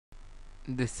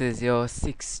This is your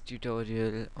sixth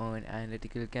tutorial on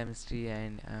analytical chemistry,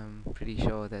 and I'm pretty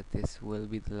sure that this will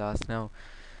be the last now.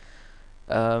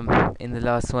 In the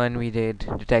last one, we did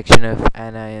detection of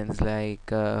anions like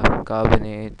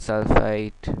carbonate,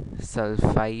 sulfide,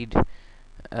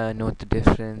 note the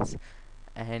difference,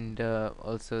 and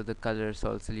also the color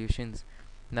salt solutions.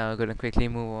 Now we're gonna quickly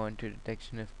move on to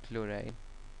detection of chloride,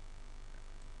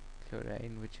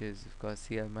 which is of course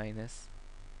Cl minus.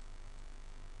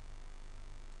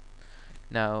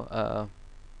 Now,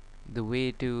 the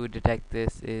way to detect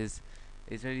this is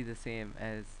really the same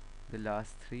as the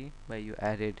last three, where you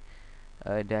added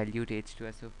dilute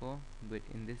H2SO4, but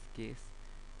in this case,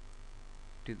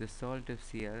 to the salt of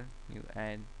Cl, you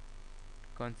add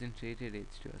concentrated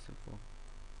H2SO4.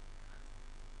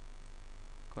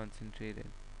 Concentrated.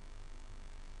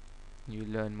 You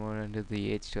learn more under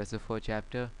the H2SO4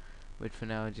 chapter, but for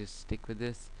now, just stick with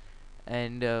this.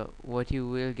 And what you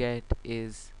will get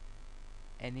is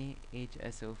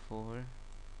NaHSO4.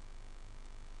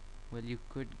 Well, you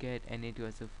could get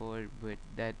Na2SO4, but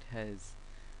that has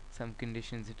some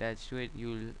conditions attached to it.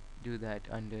 You'll do that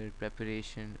under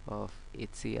preparation of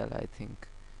HCl, I think.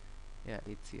 Yeah,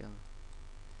 HCl.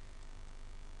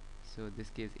 So this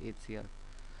gives HCl.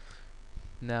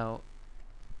 Now,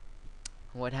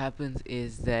 what happens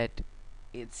is that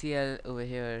HCl over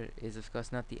here is of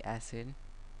course not the acid,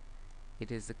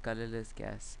 it is the colorless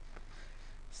gas.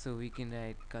 So we can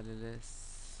write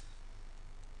colorless,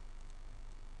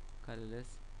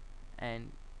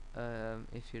 and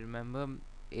if you remember,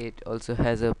 it also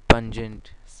has a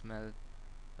pungent smell,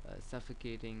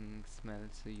 suffocating smell.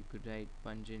 So you could write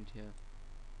pungent here.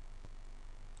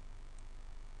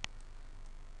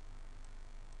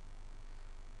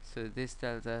 So this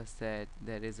tells us that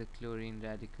there is a chlorine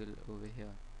radical over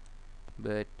here.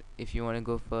 But if you want to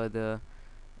go further,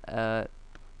 uh,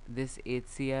 this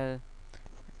HCl,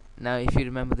 now if you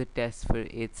remember the test for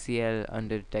HCl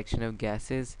under detection of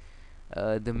gases,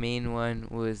 the main one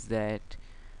was that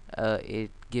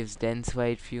it gives dense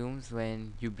white fumes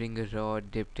when you bring a rod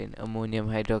dipped in ammonium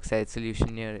hydroxide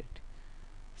solution near it.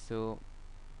 So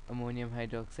ammonium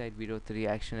hydroxide, we wrote the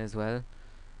reaction as well.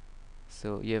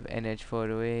 So you have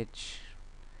NH4OH.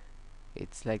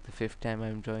 It's like the fifth time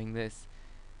I'm drawing this.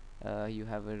 You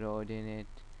have a rod in it.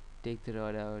 Take the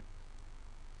rod out,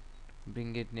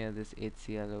 bring it near this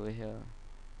HCl over here,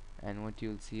 and what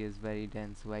you'll see is very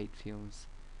dense white fumes.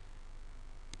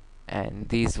 And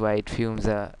these white fumes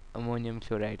are ammonium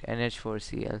chloride,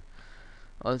 NH4Cl.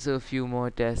 Also, a few more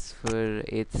tests for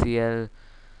HCl.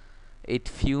 It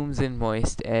fumes in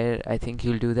moist air. I think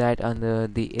you'll do that under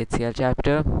the HCl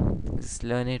chapter. Just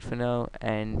learn it for now.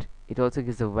 And it also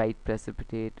gives a white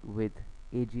precipitate with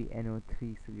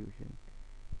AgNO3 solution.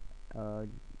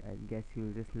 I guess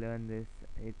you'll just learn this.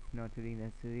 It's not really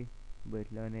necessary,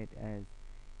 but learn it as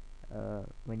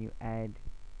when you add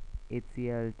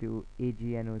HCl to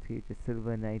AgNO3, which is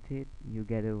silver nitrate, you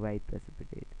get a white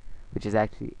precipitate, which is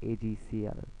actually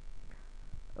AgCl.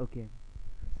 Okay,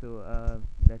 so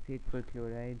that's it for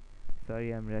chloride.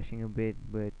 Sorry, I'm rushing a bit,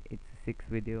 but it's a sixth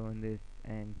video on this,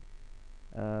 and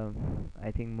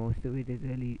I think most of it is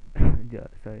really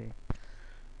sorry.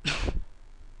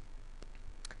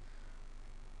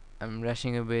 I'm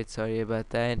rushing a bit, sorry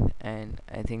about that, and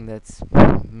I think that's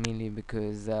mainly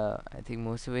because I think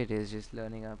most of it is just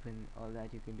learning up and all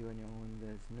that you can do on your own.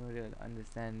 There's no real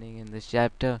understanding in this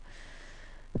chapter.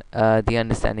 The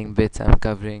understanding bits I'm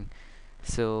covering.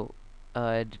 So,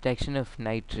 detection of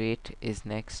nitrate is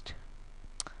next.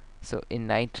 So, in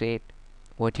nitrate,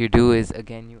 what you do is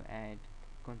again you add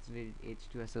concentrated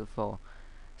H2SO4.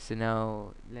 So,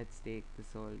 now let's take the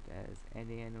salt as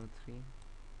NaNO3.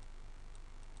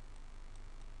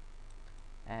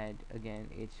 Add again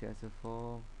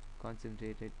H2SO4,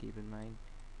 concentrated, keep in mind.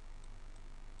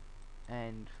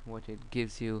 And what it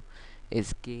gives you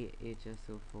is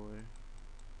KHSO4.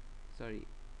 Sorry,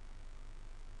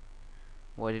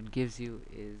 what it gives you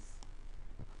is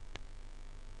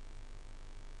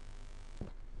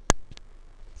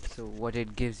what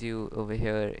it gives you over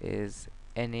here is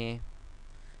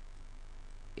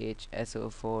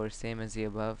NaHSO4, same as the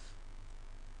above,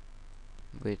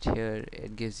 but here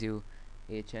it gives you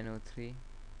HNO3,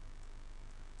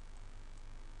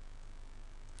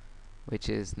 which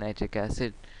is nitric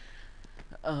acid.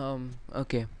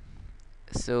 Okay,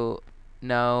 so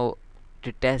now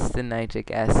to test the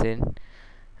nitric acid,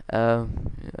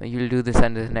 you'll do this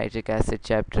under the nitric acid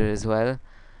chapter as well.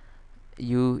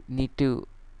 You need to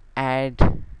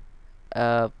add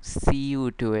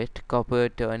Cu to it, copper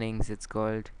turnings it's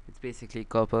called. It's basically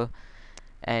copper,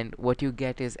 and what you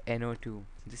get is NO2.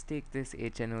 Just take this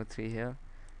HNO3 here,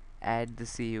 add the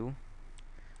Cu,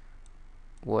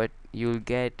 what you'll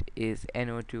get is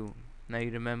NO2. Now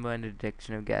you remember under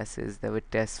detection of gases there were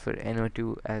tests for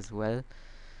NO2 as well.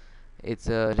 It's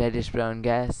a reddish brown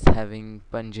gas having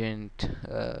pungent,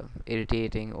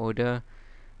 irritating odor,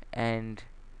 and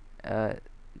uh,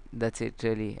 that's it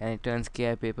really. And it turns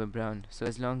Ki paper brown. So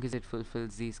as long as it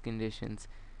fulfills these conditions,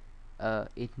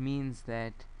 it means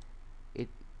that it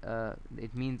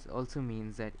means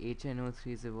that HNO3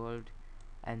 is evolved,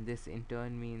 and this in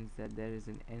turn means that there is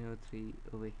an NO3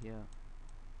 over here.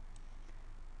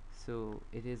 So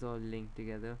it is all linked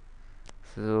together.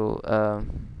 So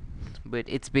but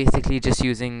it's basically just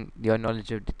using your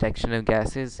knowledge of detection of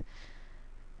gases,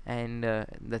 and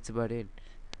that's about it.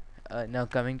 Now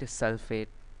coming to sulfate.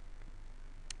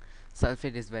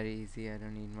 Sulfate is very easy. I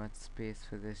don't need much space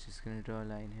for this. Just gonna draw a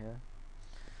line here.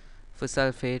 For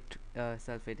sulfate,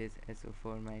 sulfate is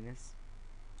SO4 minus,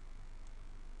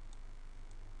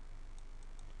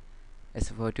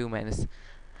 SO4 2 minus.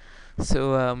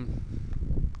 So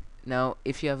now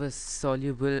if you have a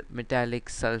soluble metallic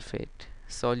sulfate.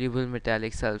 So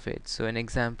an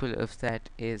example of that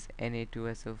is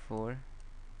Na2SO4,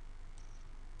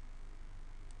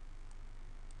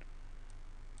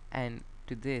 and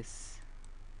to this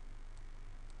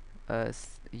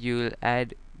you'll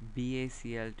add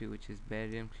BaCl2, which is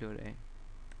barium chloride.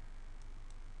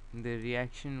 The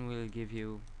reaction will give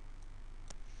you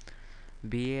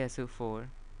BaSO4,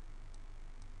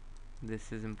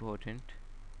 this is important,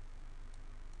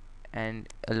 and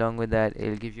along with that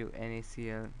it'll give you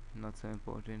NaCl, not so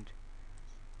important.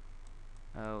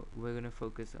 We're gonna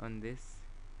focus on this.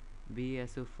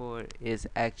 BaSO4 is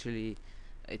actually,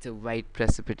 it's a white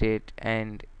precipitate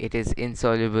and it is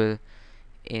insoluble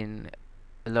in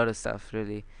a lot of stuff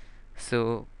really.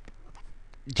 So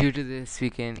due to this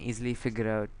we can easily figure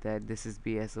out that this is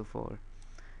BaSO4.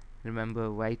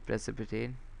 Remember, white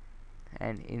precipitate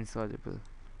and insoluble.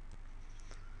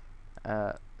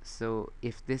 So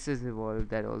if this is evolved,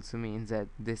 that also means that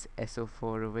this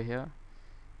SO4 over here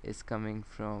is coming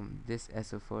from this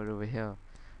SO4 over here.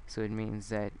 So it means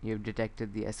that you've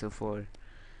detected the SO4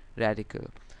 radical.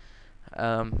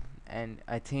 And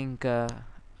I think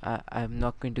I'm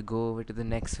not going to go over to the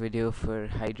next video for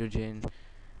hydrogen,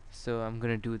 so I'm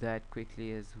gonna do that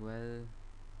quickly as well.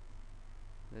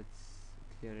 Let's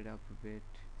clear it up a bit.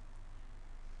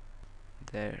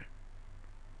 There.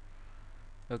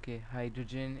 Okay,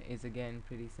 hydrogen is again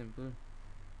pretty simple.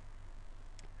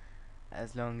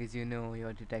 As long as you know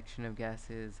your detection of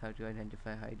gases, how to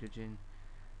identify hydrogen,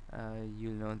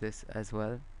 you'll know this as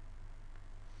well.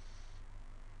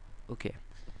 Okay,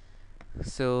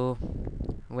 so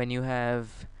when you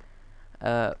have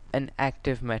an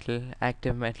active metal,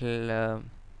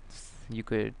 you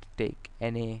could take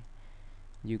Na,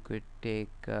 you could take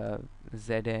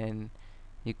Zn,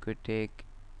 you could take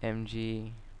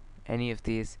Mg, any of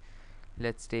these.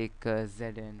 Let's take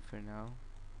Zn for now,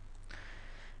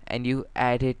 and you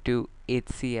add it to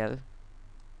HCl.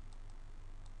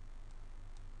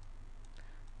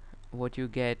 What you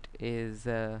get is,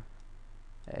 I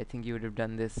think you would have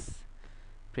done this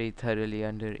pretty thoroughly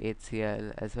under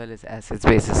HCl as well as acids,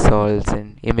 bases, salts,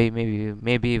 and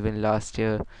maybe even last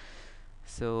year.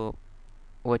 So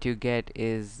what you get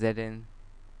is Zn,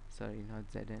 sorry,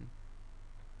 not Zn.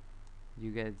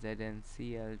 You get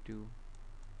ZnCl2,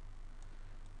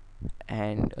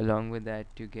 and along with that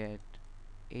you get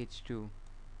H2.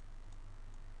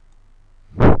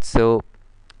 So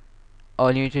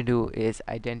all you need to do is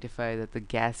identify that the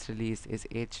gas released is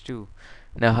H2.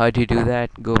 Now how do you do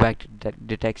that? Go back to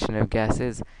detection of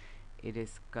gases. It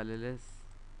is colorless,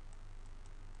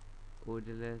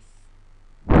 odorless,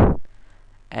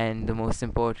 and the most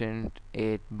important,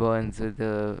 it burns with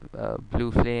a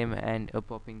blue flame and a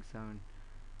popping sound.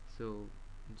 So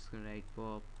I'm just gonna write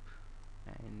pop,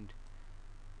 and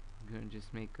I'm gonna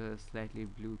just make a slightly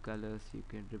blue color so you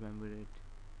can remember it.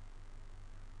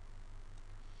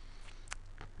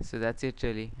 So that's it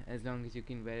really. As long as you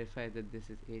can verify that this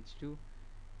is H2,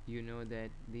 you know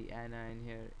that the anion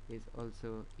here is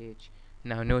also H.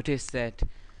 Now notice that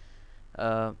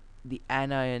the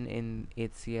anion in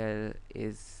HCl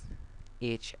is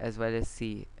H as well as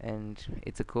C, and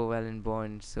it's a covalent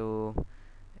bond, so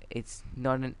it's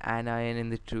not an anion in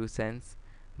the true sense,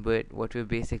 but what we're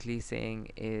basically saying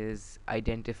is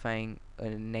identifying a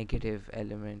negative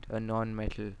element, a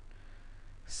non-metal.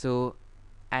 So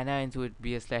anions would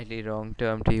be a slightly wrong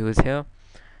term to use here,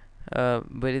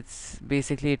 but it's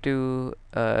basically to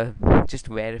just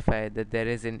verify that there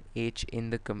is an H in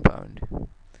the compound.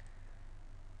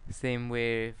 Same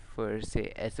way for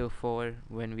say SO4,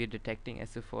 when we're detecting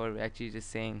SO4, we're actually just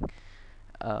saying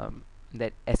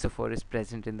that SO4 is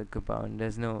present in the compound.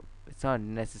 It's not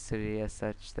necessary as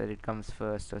such that it comes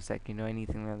first or second or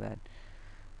anything like that.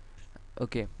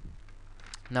 Okay,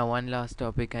 now one last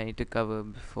topic I need to cover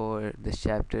before this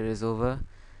chapter is over.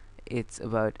 It's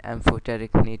about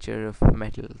amphoteric nature of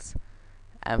metals.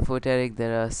 Amphoteric,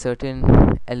 there are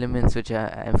certain elements which are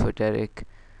amphoteric.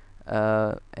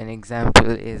 An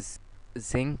example is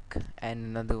zinc, and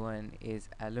another one is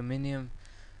aluminium.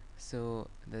 So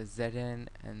there's Zn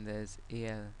and there's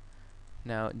Al.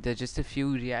 Now there's just a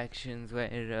few reactions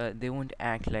where they won't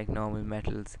act like normal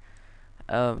metals.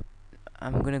 Uh,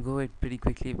 I'm gonna go it pretty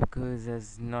quickly because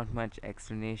there's not much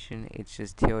explanation. It's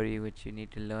just theory which you need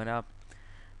to learn up,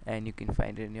 and you can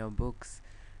find it in your books.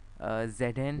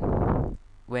 Zn,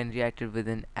 when reacted with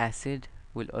an acid,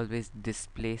 will always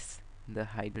displace the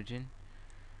hydrogen.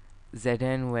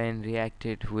 Zn, when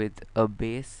reacted with a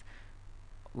base,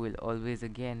 will always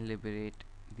again liberate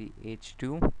the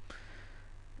H2.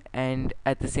 And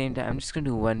at the same time, I'm just going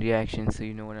to do one reaction so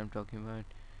you know what I'm talking about.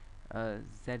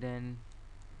 Zn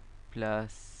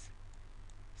plus,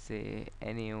 say,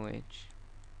 NaOH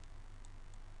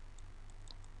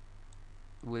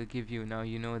will give you, now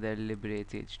you know that it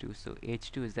liberates H2, so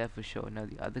H2 is there for sure. Now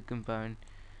the other compound,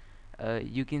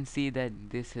 you can see that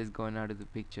this has gone out of the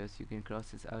picture, so you can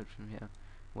cross this out from here.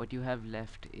 What you have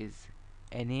left is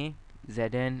Na,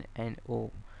 Zn and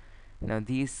O. Now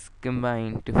these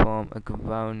combine to form a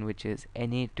compound which is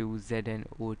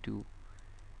Na2ZnO2.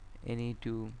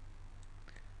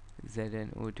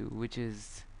 Na2ZnO2, which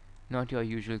is not your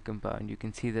usual compound. You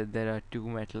can see that there are two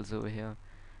metals over here.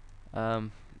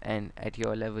 And at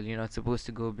your level, you're not supposed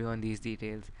to go beyond these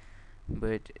details.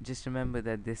 But just remember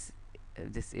that this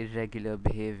irregular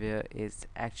behavior is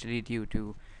actually due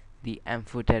to the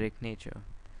amphoteric nature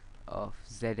of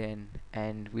Zn,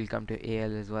 and we'll come to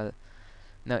Al as well.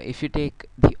 Now if you take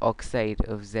the oxide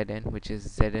of Zn, which is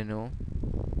ZnO,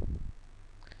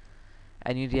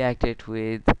 and you react it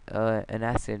with an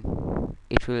acid,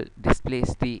 it will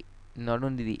displace the not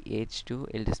only the H2,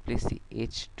 it'll displace the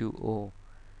H2O,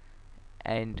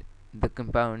 and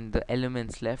the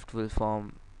elements left will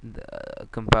form the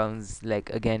compounds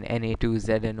like again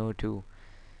Na2ZnO2.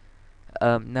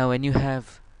 Now when you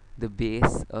have the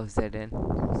base of Zn,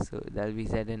 so that'll be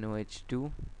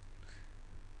ZnOH2.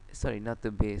 Sorry, not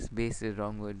the base. Base is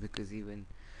wrong word because even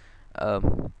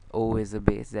O is a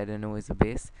base, ZnO is a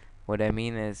base. What I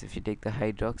mean is, if you take the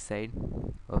hydroxide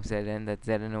of Zn, that's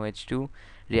ZnOH2,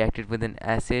 reacted with an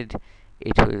acid,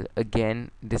 it will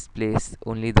again displace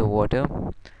only the water.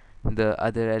 The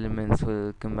other elements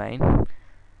will combine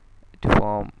to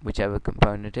form whichever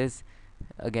compound it is.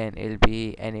 Again, it'll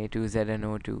be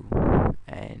Na2ZnO2,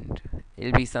 and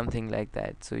it'll be something like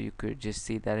that. So you could just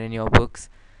see that in your books.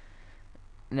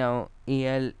 Now,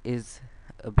 Al is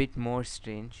a bit more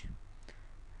strange.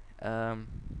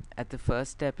 At the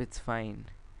first step, it's fine.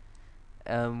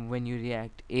 When you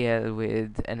react Al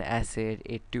with an acid,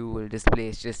 it too will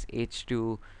displace just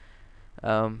H2.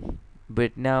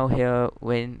 But now here,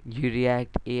 when you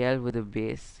react Al with a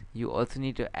base, you also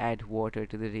need to add water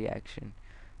to the reaction.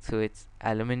 So it's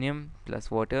aluminium plus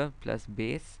water plus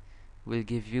base will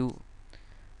give you,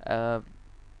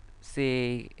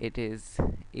 say it is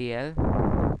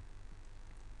Al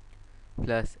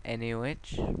plus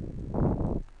NaOH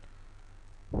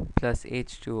plus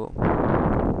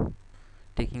H2O,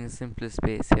 taking the simplest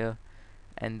base here,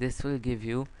 and this will give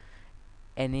you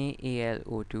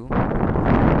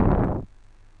NaAlO2,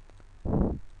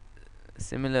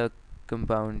 similar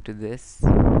compound to this,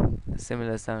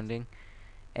 similar sounding,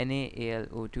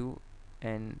 NaAlO2,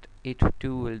 and it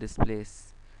too will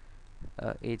displace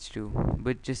H2,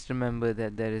 but just remember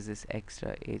that there is this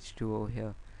extra H2O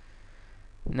here.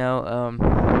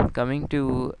 Now coming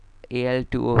to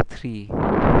Al2O3,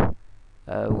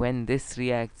 when this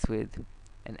reacts with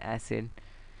an acid,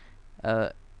 uh,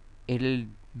 it'll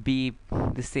be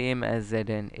the same as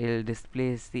Zn. It'll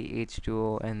displace the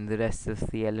H2O, and the rest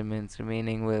of the elements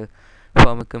remaining will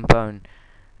form a compound.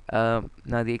 Now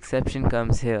the exception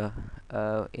comes here.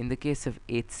 In the case of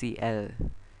HCl,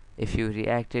 if you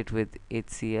react it with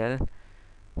HCl,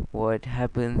 what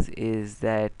happens is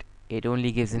that it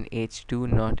only gives an H2,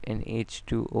 not an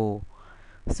H2O.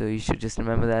 So you should just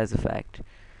remember that as a fact.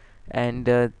 And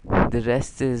the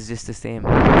rest is just the same.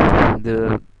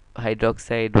 The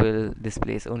hydroxide will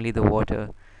displace only the water,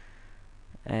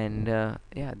 and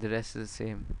yeah, the rest is the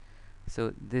same.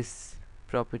 So this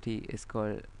property is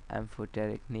called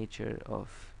amphoteric nature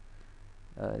of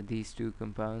these two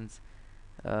compounds.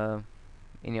 Uh,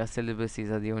 in your syllabus, these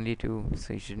are the only two,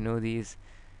 so you should know these.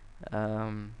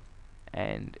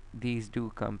 And these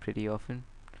do come pretty often.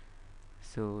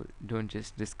 So don't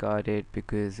just discard it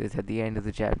because it's at the end of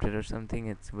the chapter or something.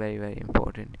 It's very, very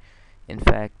important. In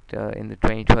fact, in the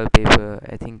 2012 paper,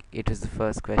 I think it was the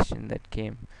first question that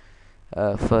came.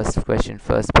 First question,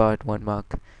 first part, 1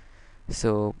 mark.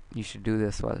 So you should do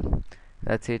this well.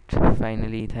 That's it.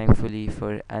 Finally, thankfully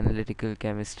for analytical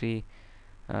chemistry.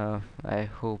 I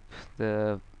hope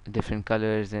the different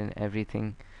colors and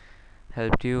everything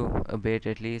helped you a bit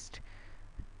at least.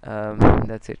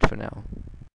 That's it for now.